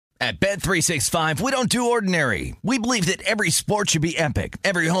At Bet365, we don't do ordinary. We believe that every sport should be epic.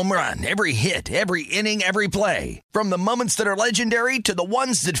 Every home run, every hit, every inning, every play. From the moments that are legendary to the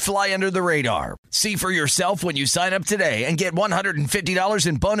ones that fly under the radar. See for yourself when you sign up today and get $150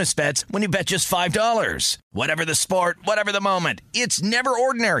 in bonus bets when you bet just $5. Whatever the sport, whatever the moment, it's never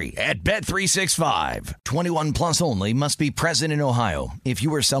ordinary at Bet365. 21 plus only. Must be present in Ohio. If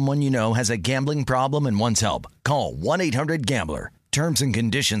you or someone you know has a gambling problem and wants help, call 1-800-GAMBLER. Terms and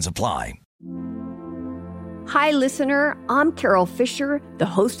conditions apply. Hi, listener. I'm Carol Fisher, the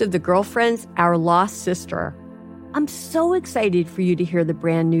host of The Girlfriends, Our Lost Sister. I'm so excited for you to hear the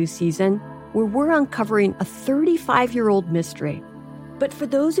brand new season where we're uncovering a 35-year-old mystery. But for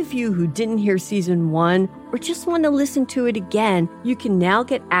those of you who didn't hear season 1 or just want to listen to it again, you can now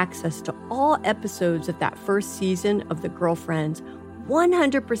get access to all episodes of that first season of The Girlfriends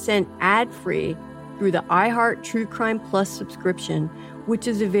 100% ad-free through the iHeart True Crime Plus subscription, which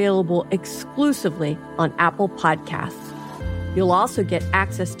is available exclusively on Apple Podcasts. You'll also get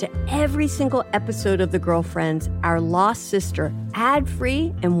access to every single episode of The Girlfriends, Our Lost Sister,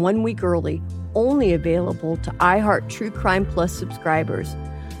 ad-free and 1 week early, only available to iHeart True Crime Plus subscribers.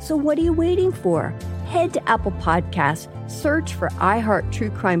 So what are you waiting for? Head to Apple Podcasts, search for iHeart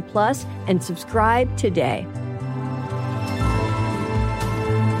True Crime Plus, and subscribe today.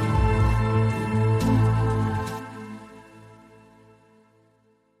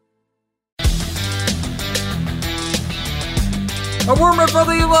 A warm and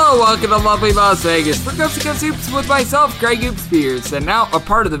friendly hello, welcome to lovely Las Vegas for Coast to Coast Hoops with myself, Greg Hoops Spears, and now a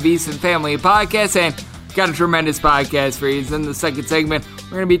part of the VSiN Family Podcast, and got a tremendous podcast for you. In the second segment,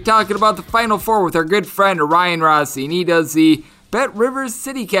 we're going to be talking about the Final Four with our good friend Ryan Rossi, and he does the Bet Rivers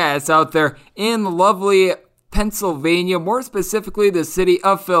CityCast out there in the lovely Pennsylvania, more specifically the city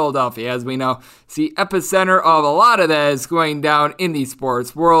of Philadelphia. As we know, it's the epicenter of a lot of that is going down in the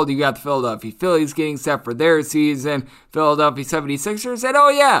sports world. You got the Philadelphia Phillies getting set for their season, Philadelphia 76ers, and oh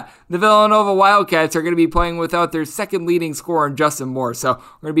yeah, the Villanova Wildcats are going to be playing without their second leading scorer, Justin Moore. So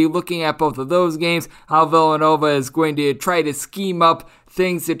we're going to be looking at both of those games, how Villanova is going to try to scheme up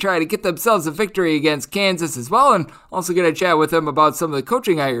things to try to get themselves a victory against Kansas as well, and also going to chat with them about some of the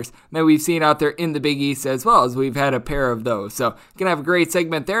coaching hires that we've seen out there in the Big East as well, as we've had a pair of those. So going to have a great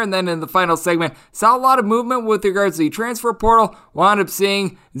segment there, and then in the final segment, saw a lot of movement with regards to the transfer portal. Wound up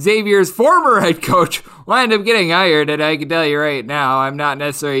seeing Xavier's former head coach wind up getting hired, and I can tell you right now, I'm not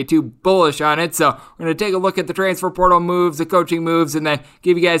necessarily too bullish on it, so we're going to take a look at the transfer portal moves, the coaching moves, and then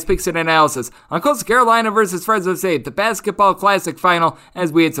give you guys picks and analysis on Coastal Carolina versus Fresno State, the Basketball Classic Final,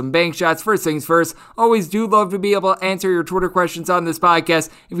 as we had some bank shots. First things first, always do love to be able to answer your Twitter questions on this podcast.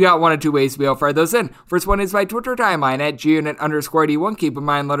 If you got one or two ways to be able to fire those in. First one is my Twitter timeline at @GUnit_D1. Keep in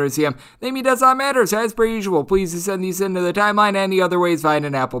mind, letters CM. Name me does not matter, so as per usual, please send these into the timeline, and the other ways find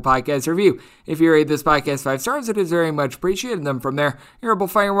an Apple Podcast review. If you rate this podcast 5 stars, it is very much appreciated. Then from there, you're able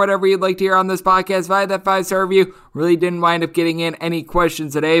to fire whatever you'd like to hear on this podcast via that 5-star review. Really didn't wind up getting in any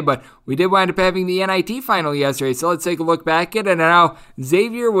questions today, but we did wind up having the NIT final yesterday, so let's take a look back at it. And now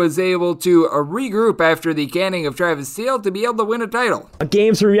Xavier was able to regroup after the canning of Travis Steele to be able to win a title.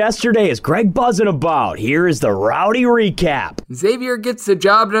 Games from yesterday is Greg buzzing about. Here is the rowdy recap. Xavier gets the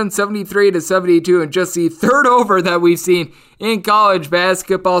job done 73-72 in just the third over that we've seen in college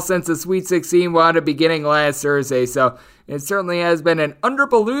basketball since the Sweet 16 wound up beginning last Thursday. So it certainly has been an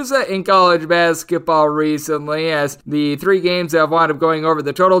underpalooza in college basketball recently, as the 3 games that have wound up going over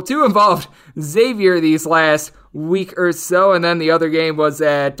the total, 2 involved Xavier these last week or so, and then the other game was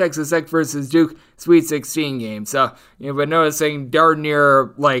at Texas Tech versus Duke Sweet 16 game. So you've been noticing darn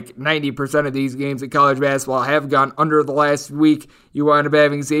near like 90% of these games in college basketball have gone under the last week. You wind up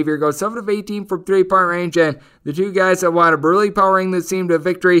having Xavier go 7 of 18 from 3-point range, and the two guys that wound up really powering this team to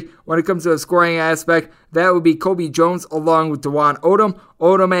victory when it comes to the scoring aspect, that would be Kobe Jones along with DeJuan Odom.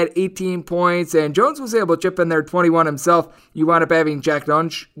 Odom had 18 points, and Jones was able to chip in there 21 himself. You wind up having Jack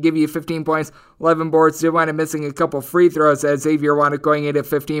Dunch give you 15 points, 11 boards. Did wind up missing a couple free throws as Xavier wound up going in at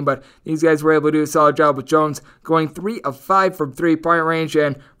 15, but these guys were able to do a solid job with Jones going 3 of 5 from 3-point range.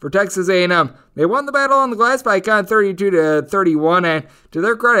 And for Texas A&M, they won the battle on the glass by a count 32-31, and to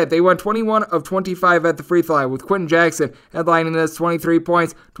their credit, they won 21 of 25 at the free throw line, with Quentin Jackson headlining this, 23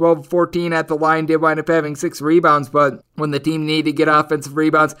 points, 12 of 14 at the line, did wind up having 6 rebounds, but when the team needed to get offensive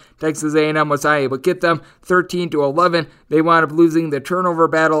rebounds, Texas A&M was not able to get them, 13-11. They wound up losing the turnover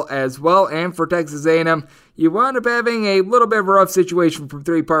battle as well, and for Texas A&M, you wound up having a little bit of a rough situation from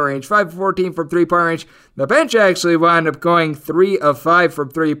 3-point range. 5 of 14 from 3-point range. The bench actually wound up going 3 of 5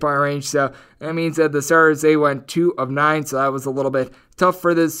 from 3-point range, so That means that the Stars, they went 2 of 9, so that was a little bit tough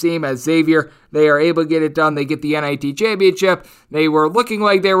for this team. As Xavier, they are able to get it done. They get the NIT championship. They were looking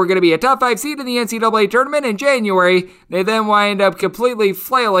like they were going to be a top 5 seed in the NCAA tournament in January. They then wind up completely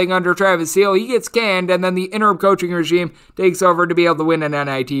flailing under Travis Seal. He gets canned, and then the interim coaching regime takes over to be able to win an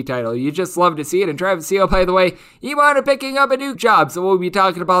NIT title. You just love to see it. And Travis Seal, by the way, he wound up picking up a new job, so we'll be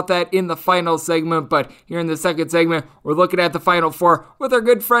talking about that in the final segment. But here in the second segment, we're looking at the Final Four with our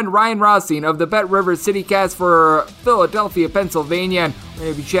good friend Ryan Rothstein of the Bet Rivers CityCast for Philadelphia, Pennsylvania. And we're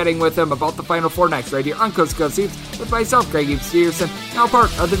going to be chatting with him about the Final Four next, right here on Coast to Coast Hoops with myself, Greg Peterson, now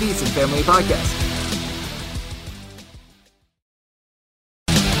part of the VSiN Family Podcast.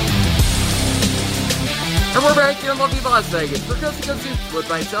 And we're back here in lovely Las Vegas for Coast to Coast Hoops with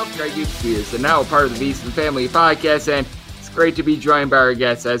myself, Greg Peterson, now part of the VSiN Family Podcast. And it's great to be joined by our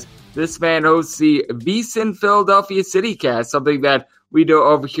guest as this man hosts the VSiN Philadelphia CityCast, something that we do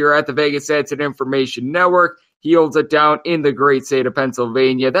over here at the Vegas Stats and Information Network. He holds it down in the great state of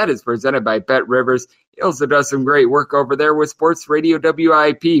Pennsylvania. That is presented by Bet Rivers. He also does some great work over there with Sports Radio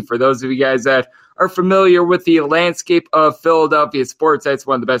WIP. For those of you guys that are familiar with the landscape of Philadelphia sports, that's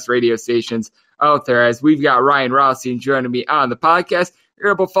one of the best radio stations out there. As we've got Ryan Rothstein joining me on the podcast.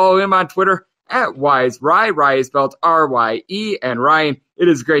 You're able to follow him on Twitter at WiseRye. Rye is spelled R-Y-E. And Ryan, it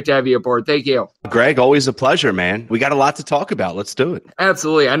is great to have you aboard. Thank you. Greg, always a pleasure, man. We got a lot to talk about. Let's do it.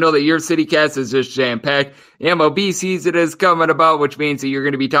 Absolutely. I know that your CityCast is just jam-packed. The MLB season is coming about, which means that you're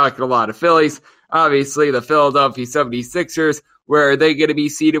going to be talking a lot of Phillies. Obviously, the Philadelphia 76ers, where are they going to be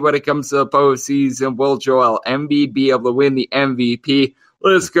seated when it comes to the postseason? Will Joel Embiid be able to win the MVP?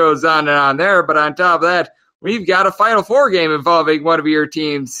 List goes on and on there. But on top of that, we've got a Final Four game involving one of your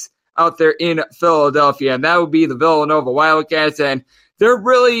teams out there in Philadelphia, and that would be the Villanova Wildcats. And they're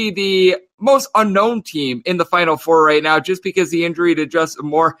really the most unknown team in the Final Four right now, just because the injury to Justin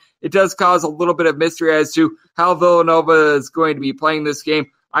Moore, it does cause a little bit of mystery as to how Villanova is going to be playing this game.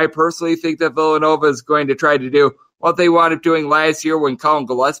 I personally think that Villanova is going to try to do what they wound up doing last year when Colin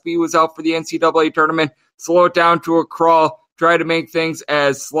Gillespie was out for the NCAA tournament, slow it down to a crawl, try to make things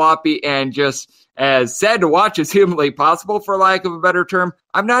as sloppy and just as sad to watch as humanly possible, for lack of a better term.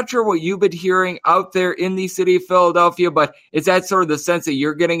 I'm not sure what you've been hearing out there in the city of Philadelphia, but is that sort of the sense that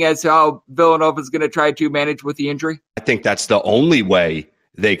you're getting as to how Villanova is going to try to manage with the injury? I think that's the only way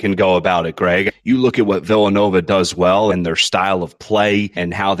they can go about it, Greg. You look at what Villanova does well and their style of play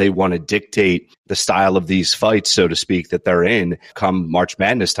and how they want to dictate the style of these fights, so to speak, that they're in come March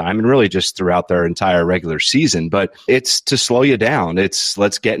Madness time and really just throughout their entire regular season. But it's to slow you down. It's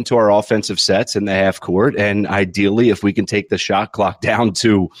let's get into our offensive sets in the half court. And ideally, if we can take the shot clock down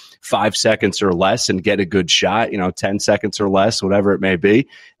to 5 seconds or less and get a good shot, 10 seconds or less, whatever it may be,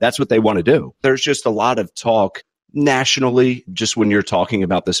 that's what they want to do. There's just a lot of talk nationally, just when you're talking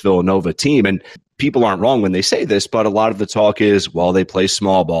about this Villanova team, and people aren't wrong when they say this, but a lot of the talk is, well, they play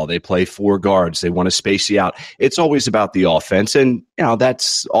small ball, they play 4 guards, they want to space you out. It's always about the offense, and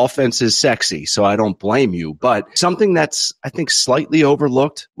that's offense is sexy, so I don't blame you. But something that's, I think, slightly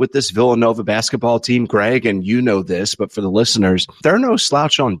overlooked with this Villanova basketball team, Greg, and you know this, but for the listeners, they're no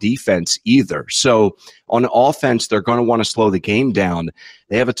slouch on defense either. So on offense, they're going to want to slow the game down.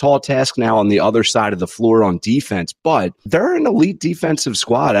 They have a tall task now on the other side of the floor on defense, but they're an elite defensive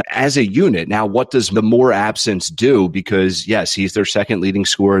squad as a unit. Now, what does the Moore absence do? Because, yes, he's their second leading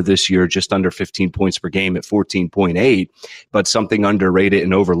scorer this year, just under 15 points per game at 14.8, but something underrated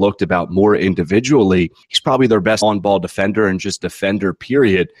and overlooked about Moore individually, he's probably their best on-ball defender and just defender,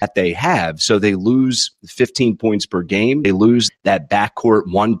 period, that they have. So they lose 15 points per game. They lose that backcourt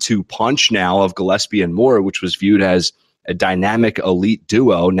 1-2 punch now of Gillespie and Moore, which was viewed as a dynamic elite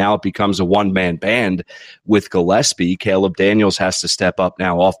duo. Now it becomes a one-man band with Gillespie. Caleb Daniels has to step up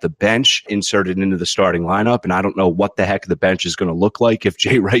now off the bench, inserted into the starting lineup, and I don't know what the heck the bench is going to look like if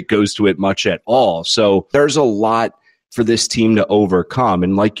Jay Wright goes to it much at all. So there's a lot for this team to overcome.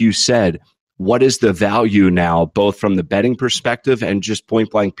 And like you said, what is the value now, both from the betting perspective and just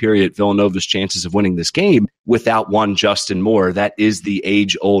point-blank period, Villanova's chances of winning this game without one Justin Moore? That is the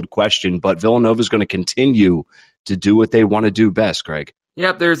age-old question, but Villanova's going to continue to do what they want to do best, Greg.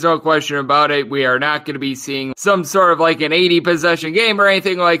 Yep, there's no question about it. We are not going to be seeing some sort of like an 80-possession game or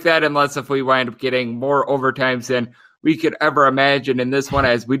anything like that, unless if we wind up getting more overtimes than we could ever imagine in this one,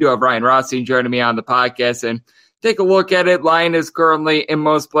 as we do have Ryan Rothstein joining me on the podcast. And take a look at it. Line is currently in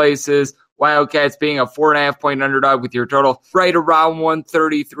most places, Wildcats being a 4.5-point underdog with your total right around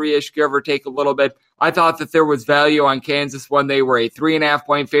 133-ish, give or take a little bit. I thought that there was value on Kansas when they were a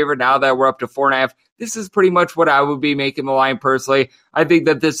 3.5-point favorite. Now that we're up to 4.5, this is pretty much what I would be making the line personally. I think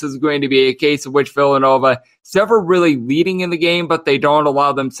that this is going to be a case of which Villanova is never really leading in the game, but they don't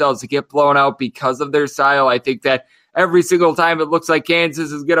allow themselves to get blown out because of their style. I think that every single time it looks like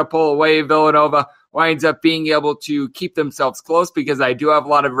Kansas is going to pull away, Villanova winds up being able to keep themselves close, because I do have a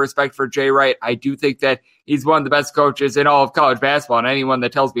lot of respect for Jay Wright. I do think that he's one of the best coaches in all of college basketball, and anyone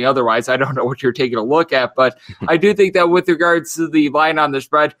that tells me otherwise, I don't know what you're taking a look at. But I do think that with regards to the line on the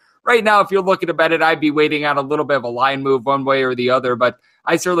spread, right now, if you're looking to bet it, I'd be waiting on a little bit of a line move one way or the other. But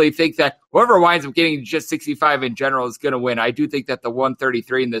I certainly think that whoever winds up getting just 65 in general is going to win. I do think that the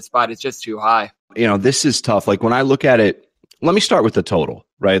 133 in this spot is just too high. This is tough. Like when I look at it, let me start with the total,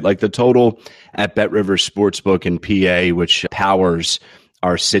 right? Like the total at BetRivers Sportsbook in PA, which powers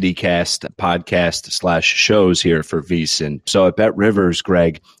our CityCast podcast / shows here for VSiN. So at BetRivers,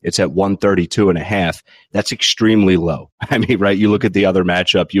 Greg, it's at 132.5. That's extremely low. I mean, right? You look at the other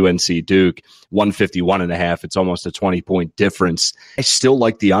matchup, UNC Duke, 151.5. It's almost a 20-point difference. I still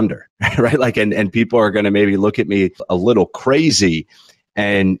like the under, right? Like, and people are going to maybe look at me a little crazy.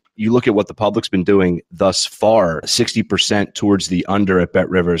 And you look at what the public's been doing thus far, 60% towards the under at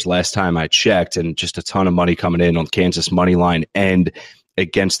BetRivers last time I checked, and just a ton of money coming in on Kansas money line and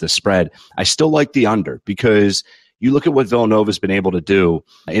against the spread. I still like the under because you look at what Villanova's been able to do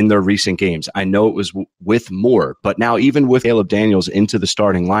in their recent games. I know it was with more, but now even with Caleb Daniels into the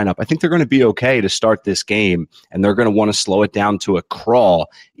starting lineup, I think they're going to be okay to start this game, and they're going to want to slow it down to a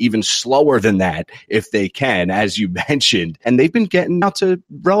crawl, even slower than that if they can, as you mentioned. And they've been getting out to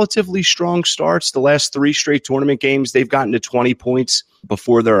relatively strong starts. The last 3 straight tournament games, they've gotten to 20 points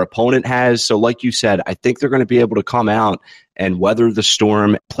before their opponent has. So like you said, I think they're going to be able to come out and weather the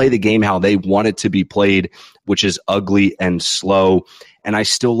storm, play the game how they want it to be played, which is ugly and slow. And I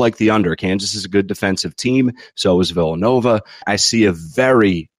still like the under. Kansas is a good defensive team. So is Villanova. I see a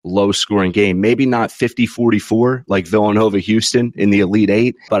very low-scoring game, maybe not 50-44 like Villanova-Houston in the Elite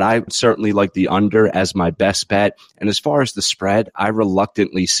Eight, but I certainly like the under as my best bet. And as far as the spread, I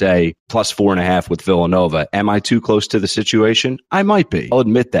reluctantly say plus 4.5 with Villanova. Am I too close to the situation? I might be. I'll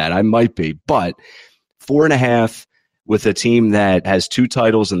admit that. I might be. But 4.5 with a team that has 2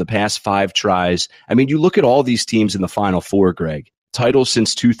 titles in the past 5 tries. I mean, you look at all these teams in the Final Four, Greg. Titles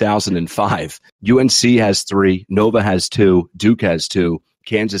since 2005. UNC has 3. Nova has 2. Duke has 2.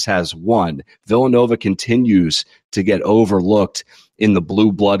 Kansas has 1. Villanova continues to get overlooked in the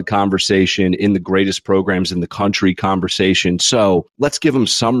blue blood conversation, in the greatest programs in the country conversation. So let's give them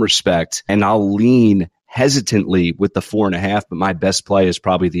some respect, and I'll lean hesitantly with the 4.5, but my best play is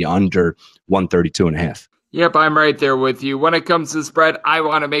probably the under 132.5. Yep, I'm right there with you. When it comes to spread, I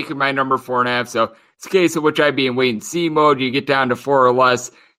want to make it my number 4.5. So it's a case of which I'd be in wait-and-see mode. You get down to 4 or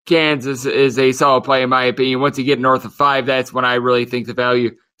less. Kansas is a solid play, in my opinion. Once you get north of 5, that's when I really think the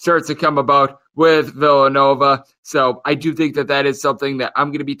value starts to come about with Villanova. So I do think that that is something that I'm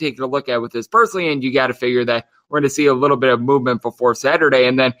going to be taking a look at with this personally, and you got to figure that we're going to see a little bit of movement before Saturday.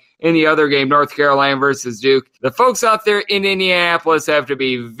 And then in the other game, North Carolina versus Duke, the folks out there in Indianapolis have to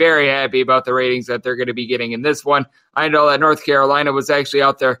be very happy about the ratings that they're going to be getting in this one. I know that North Carolina was actually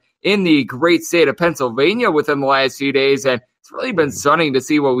out there in the great state of Pennsylvania within the last few days, and it's really been stunning to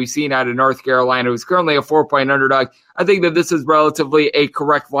see what we've seen out of North Carolina, who's currently a 4-point underdog. I think that this is relatively a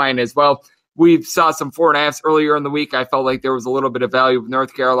correct line as well. We saw some 4.5s earlier in the week. I felt like there was a little bit of value with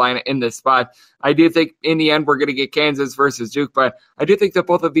North Carolina in this spot. I do think in the end we're going to get Kansas versus Duke, but I do think that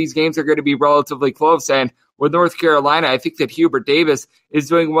both of these games are going to be relatively close. And with North Carolina, I think that Hubert Davis is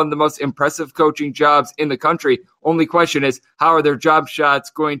doing one of the most impressive coaching jobs in the country. Only question is, how are their job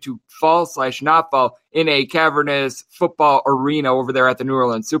shots going to fall / not fall in a cavernous football arena over there at the New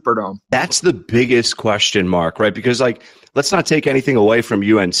Orleans Superdome? That's the biggest question mark, right? Because, like, let's not take anything away from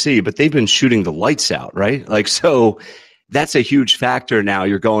UNC, but they've been shooting the lights out, right? Like, so that's a huge factor now.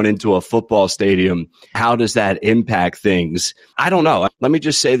 You're going into a football stadium. How does that impact things? I don't know. Let me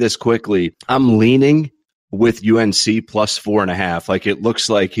just say this quickly. I'm leaning with UNC plus 4.5. Like, it looks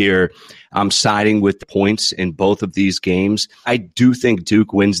like here I'm siding with the points in both of these games. I do think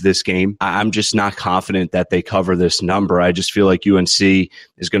Duke wins this game. I'm just not confident that they cover this number. I just feel like UNC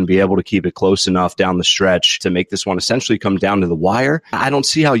is going to be able to keep it close enough down the stretch to make this one essentially come down to the wire. I don't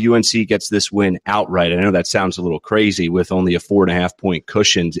see how UNC gets this win outright. I know that sounds a little crazy with only a 4.5 point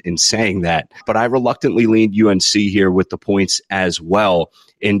cushion in saying that, but I reluctantly lean UNC here with the points as well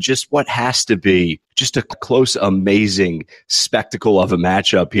in just what has to be just a close, amazing spectacle of a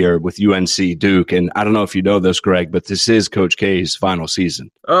matchup here with UNC Duke. And I don't know if you know this, Greg, but this is Coach K's final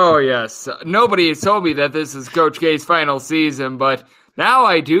season. Oh, yes. Nobody has told me that this is Coach K's final season, but now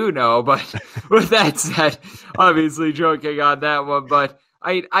I do know. But with that said, obviously joking on that one, but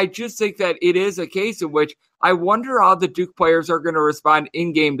I just think that it is a case in which I wonder how the Duke players are going to respond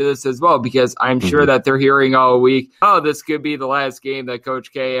in-game to this as well, because I'm sure that they're hearing all week, oh, this could be the last game that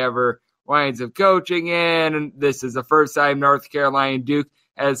Coach K ever winds up coaching in, and this is the first time North Carolina and Duke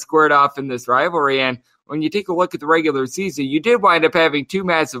has squared off in this rivalry. And when you take a look at the regular season, you did wind up having two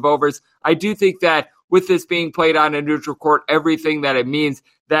massive overs. I do think that with this being played on a neutral court, everything that it means,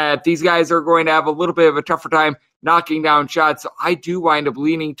 that these guys are going to have a little bit of a tougher time knocking down shots. So I do wind up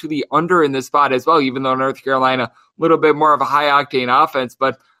leaning to the under in this spot as well, even though North Carolina, a little bit more of a high-octane offense.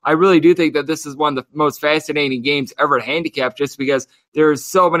 But I really do think that this is one of the most fascinating games ever to handicap, just because there's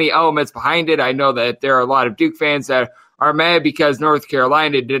so many elements behind it. I know that there are a lot of Duke fans that are mad because North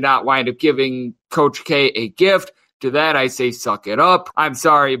Carolina did not wind up giving Coach K a gift. To that, I say suck it up. I'm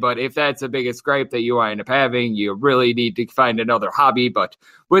sorry, but if that's the biggest gripe that you wind up having, you really need to find another hobby. But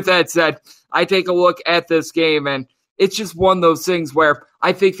with that said, I take a look at this game, and it's just one of those things where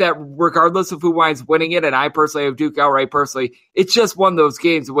I think that regardless of who winds winning it, and I personally have Duke outright personally, it's just one of those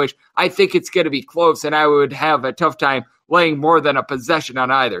games in which I think it's going to be close, and I would have a tough time laying more than a possession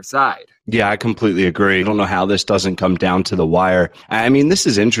on either side. Yeah, I completely agree. I don't know how this doesn't come down to the wire. I mean, this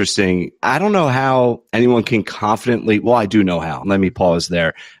is interesting. I don't know how anyone can confidently, well, I do know how. Let me pause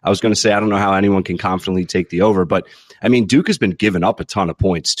there. I was going to say, I don't know how anyone can confidently take the over, but I mean, Duke has been giving up a ton of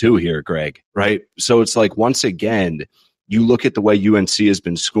points too here, Greg, right? So it's like, once again, you look at the way UNC has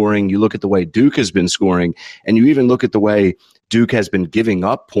been scoring, you look at the way Duke has been scoring, and you even look at the way Duke has been giving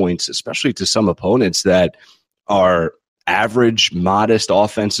up points, especially to some opponents that are average, modest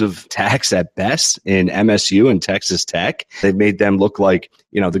offensive attacks at best in MSU and Texas Tech. They've made them look like,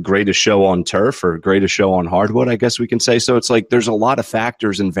 the greatest show on turf or greatest show on hardwood, I guess we can say. So it's like there's a lot of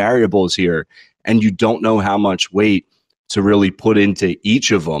factors and variables here, and you don't know how much weight to really put into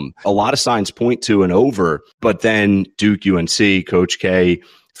each of them. A lot of signs point to an over, but then Duke, UNC, Coach K,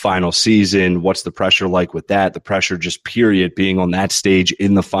 final season, what's the pressure like with that? The pressure just period being on that stage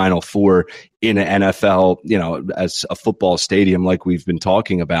in the Final Four in an NFL, as a football stadium like we've been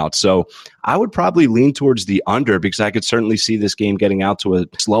talking about. So I would probably lean towards the under, because I could certainly see this game getting out to a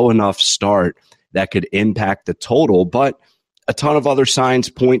slow enough start that could impact the total. But a ton of other signs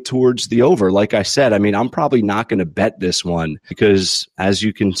point towards the over. Like I said, I mean, I'm probably not going to bet this one because, as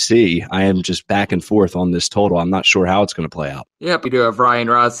you can see, I am just back and forth on this total. I'm not sure how it's going to play out. Yep, we do have Ryan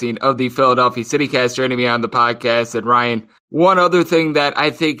Rothstein of the Philadelphia CityCast joining me on the podcast. And Ryan, one other thing that I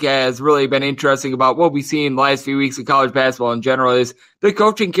think has really been interesting about what we've seen the last few weeks of college basketball in general is the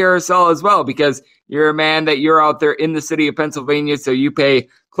coaching carousel as well, because you're a man that you're out there in the city of Pennsylvania, so you pay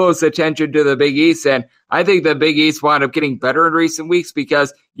close attention to the Big East. And I think the Big East wound up getting better in recent weeks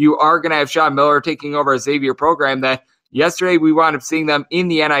because you are going to have Sean Miller taking over a Xavier program that yesterday we wound up seeing them in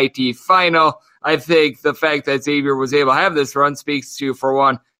the NIT final. I think the fact that Xavier was able to have this run speaks to, for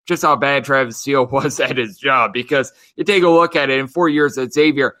one, just how bad Travis Steele was at his job, because you take a look at it, in 4 years at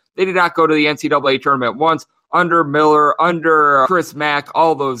Xavier, they did not go to the NCAA tournament once. Under Miller, under Chris Mack,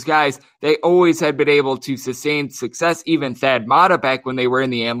 all those guys, they always had been able to sustain success, even Thad Matta back when they were in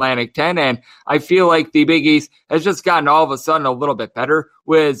the Atlantic 10. And I feel like the Big East has just gotten all of a sudden a little bit better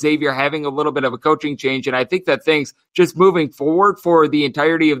with Xavier having a little bit of a coaching change. And I think that things just moving forward for the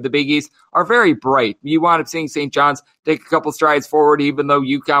entirety of the Big East are very bright. You wound up seeing St. John's take a couple strides forward, even though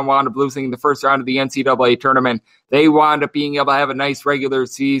UConn wound up losing the first round of the NCAA tournament. They wound up being able to have a nice regular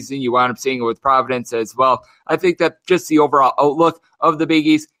season. You wound up seeing it with Providence as well. I think that just the overall outlook of the Big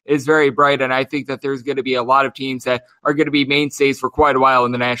East is very bright, and I think that there's going to be a lot of teams that are going to be mainstays for quite a while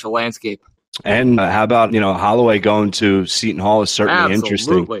in the national landscape. And how about, Holloway going to Seton Hall is certainly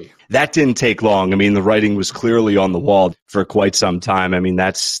interesting. That didn't take long. I mean, the writing was clearly on the wall for quite some time. I mean,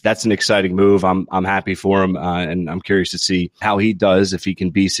 that's an exciting move. I'm happy for him, and I'm curious to see how he does, if he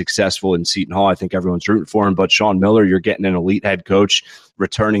can be successful in Seton Hall. I think everyone's rooting for him. But Sean Miller, you're getting an elite head coach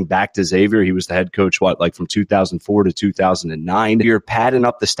returning back to Xavier. He was the head coach, from 2004 to 2009. You're padding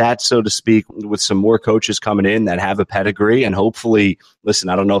up the stats, so to speak, with some more coaches coming in that have a pedigree. And hopefully, listen,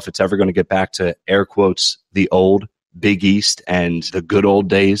 I don't know if it's ever going to get back to, air quotes, the old Big East and the good old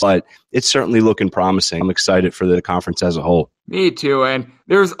days, but it's certainly looking promising. I'm excited for the conference as a whole. Me too, and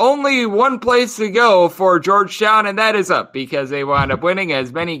there's only one place to go for Georgetown, and that is up, because they wound up winning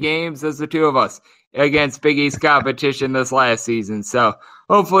as many games as the two of us against Big East competition this last season. So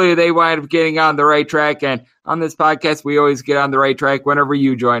hopefully they wind up getting on the right track. And on this podcast, we always get on the right track whenever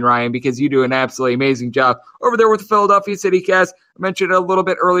you join, Ryan, because you do an absolutely amazing job over there with the Philadelphia CityCast. I mentioned it a little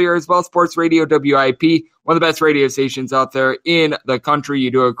bit earlier as well, Sports Radio WIP, one of the best radio stations out there in the country.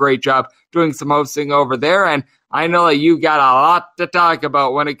 You do a great job doing some hosting over there, and I know that you got a lot to talk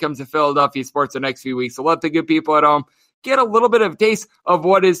about when it comes to Philadelphia sports the next few weeks. So let the good people at home get a little bit of a taste of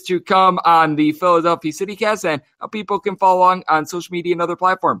what is to come on the Philadelphia CityCast and how people can follow along on social media and other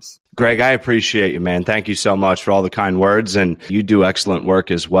platforms. Greg, I appreciate you, man. Thank you so much for all the kind words, and you do excellent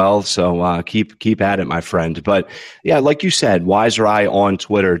work as well. So keep at it, my friend. But yeah, like you said, Wiserye on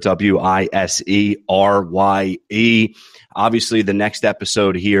Twitter, WISERYE. Obviously, the next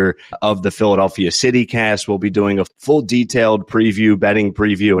episode here of the Philadelphia CityCast, we'll be doing a full detailed preview, betting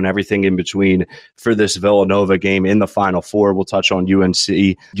preview, and everything in between for this Villanova game in the Final Four. We'll touch on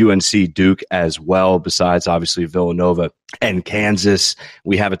UNC Duke as well, besides obviously Villanova and Kansas.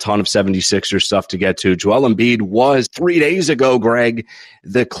 We have a ton of 76ers stuff to get to. Joel Embiid was 3 days ago, Greg,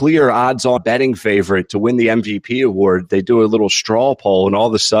 the clear odds-on betting favorite to win the MVP award. They do a little straw poll, and all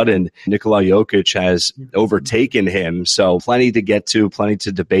of a sudden, Nikola Jokic has overtaken him. So plenty to get to, plenty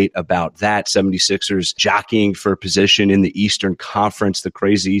to debate about that. 76ers jockeying for position in the Eastern Conference, the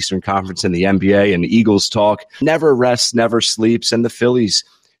crazy Eastern Conference in the NBA, and Eagles talk. Never rests, never sleeps, and the Phillies,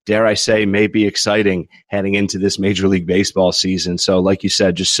 dare I say, may be exciting heading into this Major League Baseball season. So like you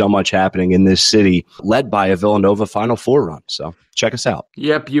said, just so much happening in this city, led by a Villanova Final Four run. So check us out.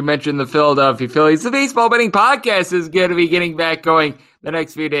 Yep, you mentioned the Philadelphia Phillies. The Baseball Betting Podcast is going to be getting back going the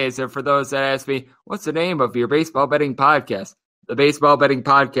next few days. And for those that ask me, what's the name of your Baseball Betting Podcast? The Baseball Betting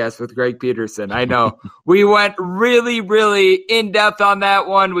Podcast with Greg Peterson. I know we went really, really in-depth on that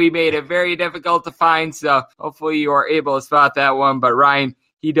one. We made it very difficult to find, so hopefully you are able to spot that one. But Ryan,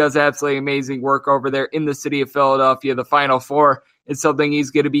 he does absolutely amazing work over there in the city of Philadelphia. The Final Four is something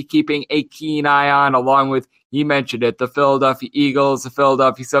he's going to be keeping a keen eye on, along with, you mentioned it, the Philadelphia Eagles, the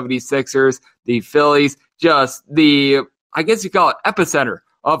Philadelphia 76ers, the Phillies, just the, I guess you call it, epicenter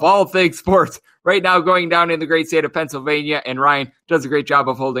of all things sports right now going down in the great state of Pennsylvania, and Ryan does a great job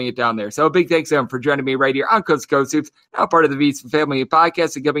of holding it down there. So a big thanks to him for joining me right here on Coast to Coast Hoops, now part of the VSiN Family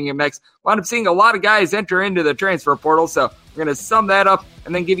Podcast, and coming up next, wound up seeing a lot of guys enter into the transfer portal, so we're going to sum that up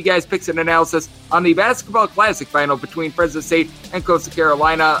and then give you guys picks and analysis on the Basketball Classic final between Fresno State and Coastal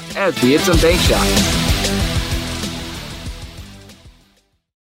Carolina as we hit some bank shots.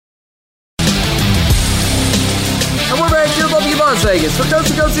 Las Vegas for Coast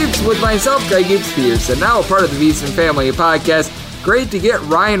to Coast Hoops with myself, Greg Peterson, now a part of the VSiN Family Podcast. Great to get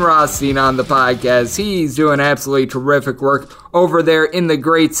Ryan Rothstein on the podcast. He's doing absolutely terrific work over there in the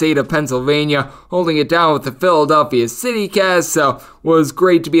great state of Pennsylvania, holding it down with the Philadelphia CityCast. So was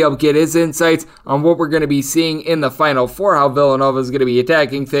great to be able to get his insights on what we're going to be seeing in the Final Four, how Villanova is going to be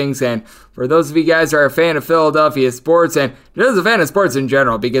attacking things. And for those of you guys who are a fan of Philadelphia sports and just a fan of sports in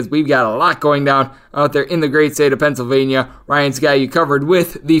general, because we've got a lot going down out there in the great state of Pennsylvania, Ryan's got you covered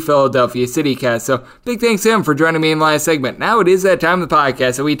with the Philadelphia CityCast. So big thanks to him for joining me in the last segment. Now it is that time of the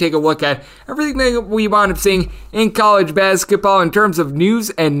podcast, so we take a look at everything that we wound up seeing in college basketball in terms of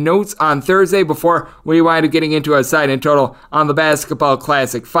news and notes on Thursday before we wind up getting into a side and total on the Basketball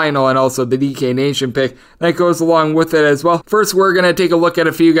Classic final and also the DK Nation pick that goes along with it as well. First, we're going to take a look at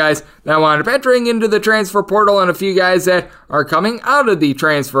a few guys that wound up entering into the transfer portal and a few guys that are coming out of the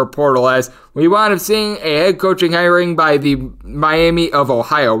transfer portal, as we wound up seeing a head coaching hiring by the Miami of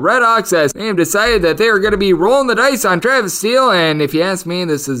Ohio Redhawks, as they have decided that they are going to be rolling the dice on Travis Steele. And if you ask me,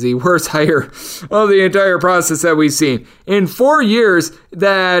 this is the worst hire of the entire process that we've seen. In 4 years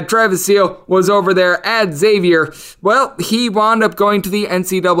that Travis Steele was over there at Xavier, well, he wound up going to the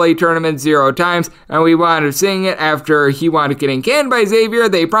NCAA tournament 0 times, and we wound up seeing it after he wound up getting canned by Xavier.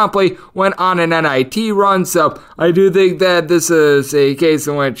 They promptly went on an NIT run, so I do think that this is a case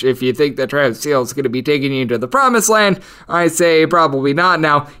in which if you think that Travis Steele is going to be taking you to the promised land, I say probably not.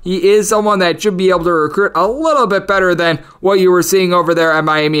 Now, he is someone that should be able to recruit a little bit better than what you were seeing over there at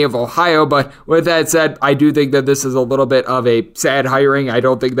Miami of Ohio, but with that said, I do think that this is a little bit of a sad hiring. I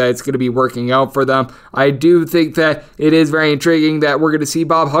don't think that it's going to be working out for them. I do think that it is very intriguing that we're going to see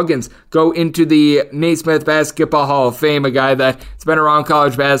Bob Huggins go into the Naismith Basketball Hall of Fame, a guy that's been around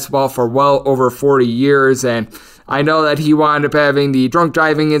college basketball for well over 40 years, and I know that he wound up having the drunk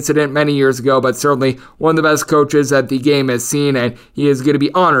driving incident many years ago, but certainly one of the best coaches that the game has seen, and he is going to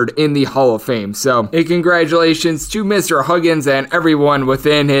be honored in the Hall of Fame. So, congratulations to Mr. Huggins and everyone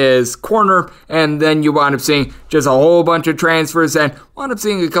within his corner, and then you wound up seeing just a whole bunch of transfers, and wound up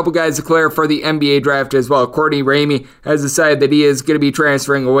seeing a couple guys declare for the NBA draft as well. Courtney Ramey has decided that he is going to be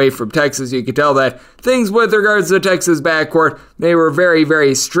transferring away from Texas. You can tell that things with regards to the Texas backcourt, they were very,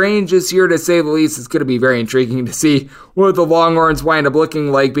 very strange this year, to say the least. It's going to be very intriguing to see what the Longhorns wind up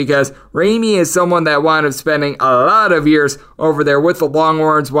looking like, because Ramey is someone that wound up spending a lot of years over there with the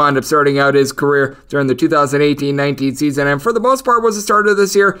Longhorns, wound up starting out his career during the 2018-19 season, and for the most part was a starter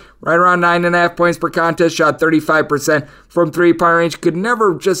this year, right around 9.5 points per contest, shot 35% from three-point range, could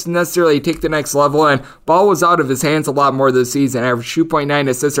never just necessarily take the next level, and ball was out of his hands a lot more this season, averaged 2.9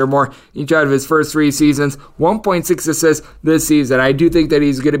 assists or more each out of his first 3 seasons, 1.6 assists this season. I do think that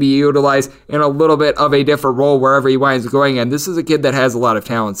he's going to be utilized in a little bit of a different role wherever he winds up going, and this is a kid that has a lot of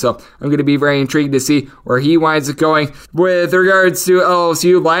talent, so I'm going to be very intrigued to see where he winds up going. With regards to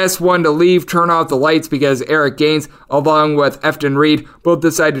LSU, last one to leave, turn out the lights, because Eric Gaines, along with Efton Reed, both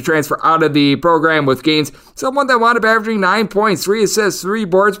decided to transfer out of the program, with Gaines someone that wound up averaging 9 points, 3 assists, 3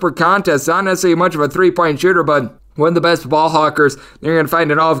 boards per contest, not necessarily much of a three-point shooter, but one of the best ball hawkers they're going to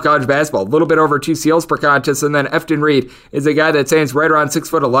find in all of college basketball. A little bit over 2 steals per contest. And then Efton Reed is a guy that stands right around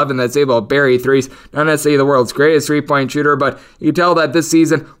 6'11", that's able to bury threes. Not necessarily the world's greatest three-point shooter, but you can tell that this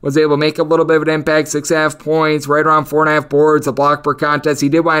season was able to make a little bit of an impact. 6.5 points, right around 4.5 boards, a block per contest. He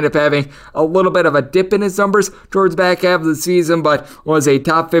did wind up having a little bit of a dip in his numbers towards back half of the season, but was a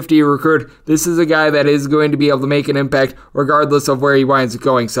top 50 recruit. This is a guy that is going to be able to make an impact regardless of where he winds up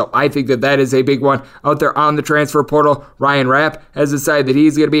going. So I think that is a big one out there on the transfer portal. Ryan Rapp has decided that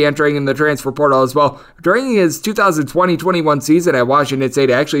he's going to be entering in the transfer portal as well. During his 2020-21 season at Washington State,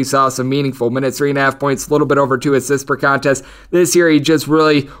 he actually saw some meaningful minutes, 3.5 points, a little bit over 2 assists per contest. This year, he just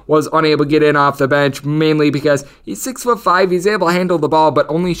really was unable to get in off the bench, mainly because he's 6'5". He's able to handle the ball, but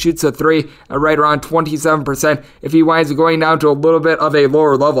only shoots a 3 at right around 27%. If he winds up going down to a little bit of a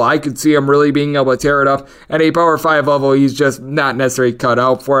lower level, I could see him really being able to tear it up. At a Power 5 level, he's just not necessarily cut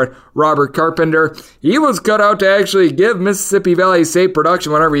out for it. Robert Carpenter, he was cut out to actually give Mississippi Valley State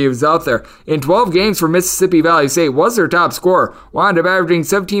production whenever he was out there. In 12 games for Mississippi Valley State, was their top scorer. Wound up averaging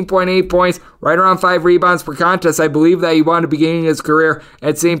 17.8 points, right around 5 rebounds per contest. I believe that he wound up beginning his career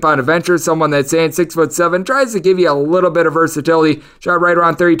at St. Bonaventure, someone that's saying 6'7", tries to give you a little bit of versatility. Shot right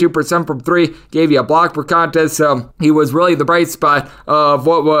around 32% from 3, gave you a block per contest. So he was really the bright spot of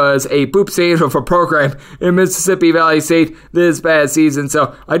what was a poop state of a program in Mississippi Valley State this past season.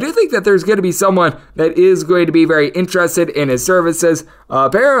 So I do think that there's going to be someone that is going to be very interested in his services.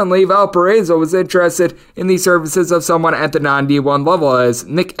 Apparently, Valparaiso was interested in the services of someone at the non-D1 level, as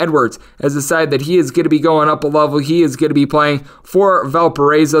Nick Edwards has decided that he is going to be going up a level. He is going to be playing for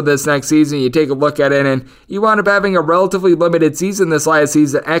Valparaiso this next season. You take a look at it, and you wound up having a relatively limited season this last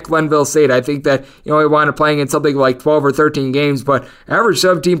season at Glenville State. I think that he wound up playing in something like 12 or 13 games, but average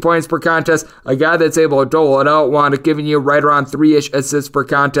 17 points per contest. A guy that's able to dole it out, wound up giving you right around 3-ish assists per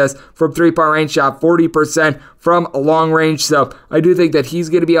contest from three-point range, shot 40% from long range. So I do think that he's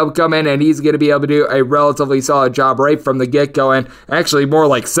going to be able to come in and he's going to be able to do a relatively solid job right from the get-go, and actually more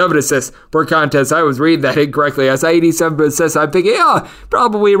like 7 assists per contest. I was reading that incorrectly. I saw 87 assists. I'm thinking,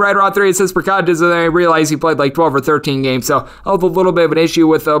 probably right around 3 assists per contest, and then I realized he played like 12 or 13 games. So I'll have a little bit of an issue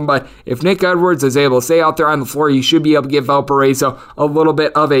with him, but if Nick Edwards is able to stay out there on the floor, he should be able to give Valparaiso a little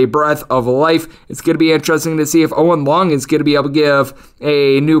bit of a breath of life. It's going to be interesting to see if Owen Long is going to be able to give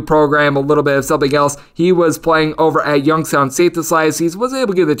a new program a little bit of something else. He was playing over at Youngstown State this last season, was able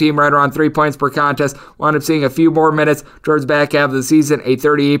to give the team right around 3 points per contest, wound up seeing a few more minutes towards back half of the season, a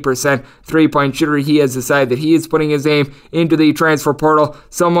 38% three-point shooter. He has decided that he is putting his name into the transfer portal.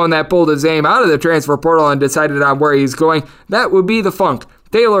 Someone that pulled his name out of the transfer portal and decided on where he's going, that would be the Funk.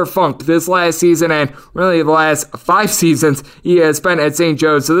 Taylor Funk, this last season and really the last 5 seasons he has spent at St.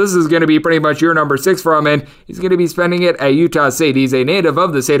 Joe's. So this is going to be pretty much your number 6 for him, and he's going to be spending it at Utah State. He's a native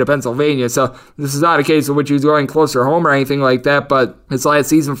of the state of Pennsylvania, so this is not a case in which he's going closer home or anything like that, but his last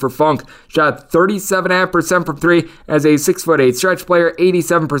season for Funk shot 37.5% from 3 as a 6'8" stretch player,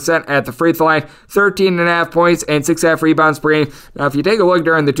 87% at the free throw line, 13.5 points and 6.5 rebounds per game. Now, if you take a look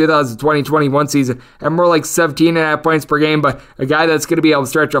during the 2020-21 season, had more like 17.5 points per game, but a guy that's going to be able to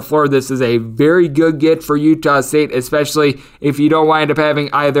stretch a floor, this is a very good get for Utah State, especially if you don't wind up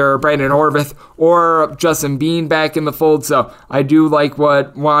having either Brandon Horvath or Justin Bean back in the fold. So I do like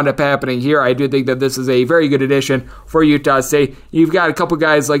what wound up happening here. I do think that this is a very good addition for Utah State. You've got a couple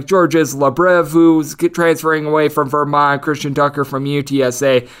guys like Georges Labrev, who's transferring away from Vermont, Christian Tucker from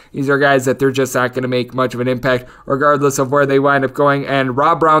UTSA. These are guys that they're just not going to make much of an impact regardless of where they wind up going. And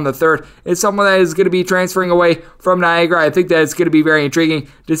Rob Brown III is someone that is going to be transferring away from Niagara. I think that it's going to be very intriguing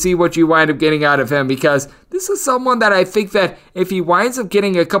intriguing to see what you wind up getting out of him, because this is someone that I think that if he winds up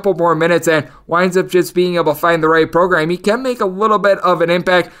getting a couple more minutes and winds up just being able to find the right program, he can make a little bit of an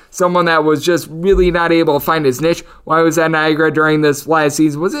impact. Someone that was just really not able to find his niche while he was at Niagara during this last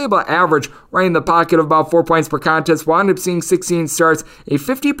season, was able to average right in the pocket of about 4 points per contest, wound up seeing 16 starts, a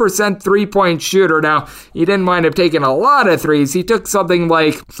 50% three-point shooter. Now, he didn't wind up taking a lot of threes. He took something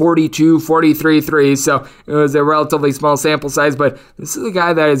like 42, 43 threes, so it was a relatively small sample size, but this is a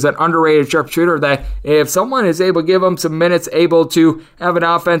guy that is an underrated sharpshooter that if someone is able to give him some minutes, able to have an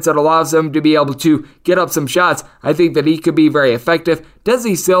offense that allows him to be able to get up some shots, I think that he could be very effective.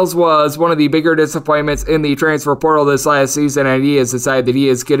 Desi Sills was one of the bigger disappointments in the transfer portal this last season, and he has decided that he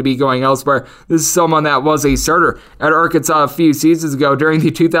is going to be going elsewhere. This is someone that was a starter at Arkansas a few seasons ago during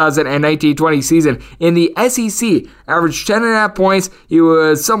the 2019-20 season in the SEC. Averaged 10.5 points. He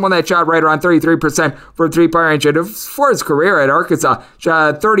was someone that shot right around 33% from three-point range. And for his career at Arkansas,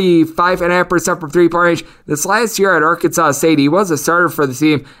 shot 35.5% from three-point range. This last year at Arkansas State, he was a starter for the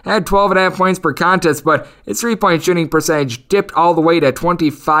team, had 12.5 points per contest, but his three-point shooting percentage dipped all the way to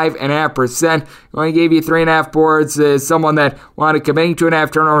 25.5%. Only gave you 3.5 boards. Is someone that wanted committing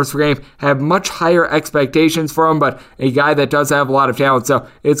 2.5 turnovers per game, have much higher expectations for him, but a guy that does have a lot of talent. So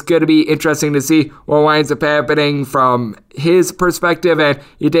it's going to be interesting to see what winds up happening from his perspective. And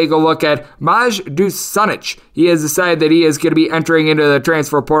you take a look at Maj Dusanic. He has decided that he is going to be entering into the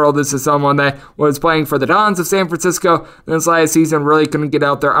transfer portal. This is someone that was playing for the Dons of San Francisco this last season, really couldn't get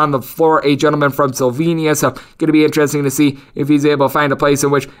out there on the floor. A gentleman from Slovenia, so going to be interesting to see if he's able to find a place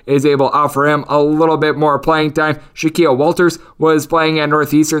in which is able to offer him a little bit more playing time. Shaquille Walters was playing at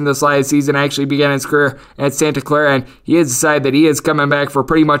Northeastern this last season, actually began his career at Santa Clara, and he has decided that he is coming back for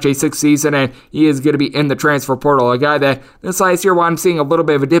pretty much a sixth season, and he is going to be in the transfer portal. A guy that this last year wound up seeing a little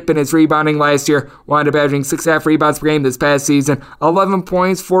bit of a dip in his rebounding last year, wound up averaging 6.5 rebounds per game this past season, 11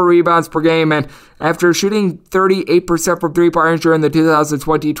 points, 4 rebounds per game, and after shooting 38% from three-point range during the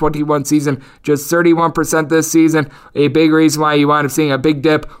 2020-21 season, just 31% this season. A big reason why you wound up seeing a big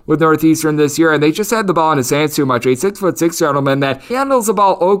dip with Northeastern this year, and they just had the ball in his hands too much. A 6'6" gentleman that handles the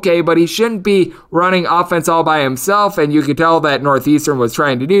ball okay, but he shouldn't be running offense all by himself, and you could tell that Northeastern was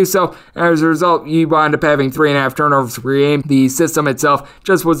trying to do so. As a result, you wound up having 3.5 turnovers per game. The system itself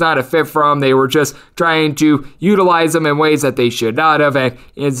just was not a fit for him. They were just trying to utilize him in ways that they should not have, and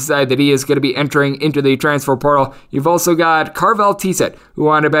he decided that he is going to be entering into the transfer portal. You've also got Carvel Tisset, who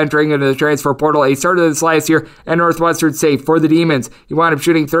wound up entering into the transfer portal. He started this last year at Northwestern State for the Demons. He wound up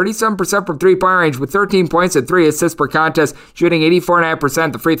shooting 37% from three-point range with 13 points and 3 assists per contest, shooting 84.5%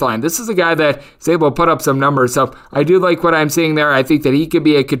 at the free throw line. This is a guy that is able to put up some numbers, so I do like what I'm seeing there. I think that he could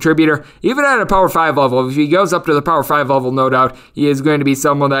be a contributor, even at a Power 5 level. If he goes up to the Power 5 level, no doubt, he is going to be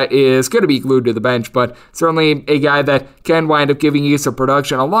someone that is going to be glued to the bench, but certainly a guy that can wind up giving you some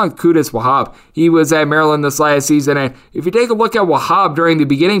production, along with Qudus Wahab. He was at Maryland this last season, and if you take a look at Wahab during the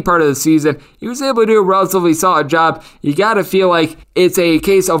beginning part of the season, he was able to do a relatively solid job. You got to feel like it's a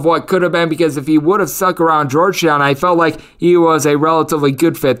case of what could have been, because if he would have stuck around Georgetown, I felt like he was a relatively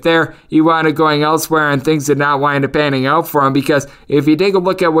good fit there. He wound up going elsewhere, and things did not wind up panning out for him, because if you take a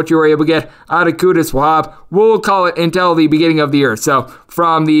look at what you were able to get out of Qudus Wahab, we'll call it until the beginning of the year. So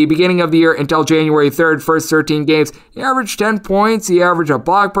from the beginning of the year until January 3rd, first 13 games, he averaged 10 points, he averaged a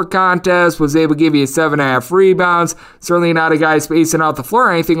block per contest, was able to give you 7.5 rebounds. Certainly not a guy spacing out the floor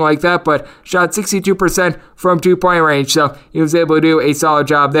or anything like that, but shot 62% from two-point range, so he was able to do a solid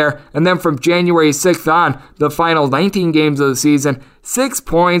job there. And then from January 6th on, the final 19 games of the season, 6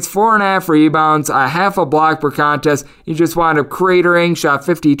 points, 4.5 rebounds, a half a block per contest. He just wound up cratering, shot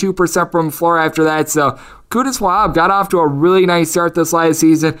 52% from the floor after that, so Qudus Wahab got off to a really nice start this last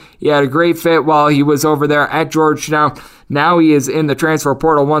season. He had a great fit while he was over there at Georgetown. Now he is in the transfer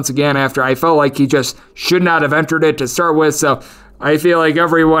portal once again after I felt like he just should not have entered it to start with, so I feel like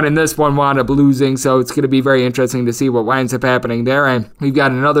everyone in this one wound up losing, so it's going to be very interesting to see what winds up happening there. And we've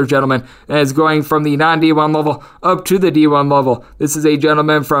got another gentleman that is going from the non-D1 level up to the D1 level. This is a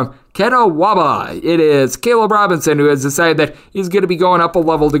gentleman from Ketawaba. It is Caleb Robinson, who has decided that he's going to be going up a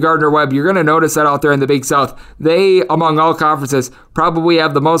level to Gardner-Webb. You're going to notice that out there in the Big South. They, among all conferences, probably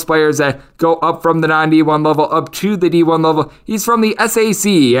have the most players that go up from the non-D1 level up to the D1 level. He's from the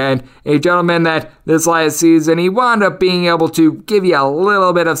SAC, and a gentleman that this last season, he wound up being able to give you a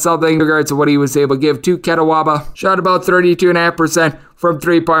little bit of something in regards to what he was able to give to Ketawaba. Shot about 32.5% from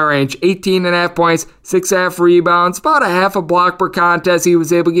 3-point range. 18.5 points, 6.5 rebounds, about a half a block per contest. He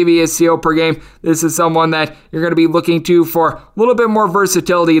was able to give you a steal per game. This is someone that you're going to be looking to for a little bit more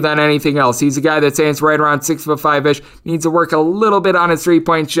versatility than anything else. He's a guy that stands right around 6'5"-ish. Needs to work a little bit on his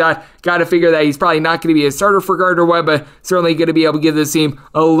 3-point shot. Got to figure that he's probably not going to be a starter for Gardner-Webb, but certainly going to be able to give this team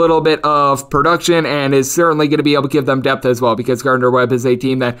a little bit of production and is certainly going to be able to give them depth as well, because Gardner-Webb is a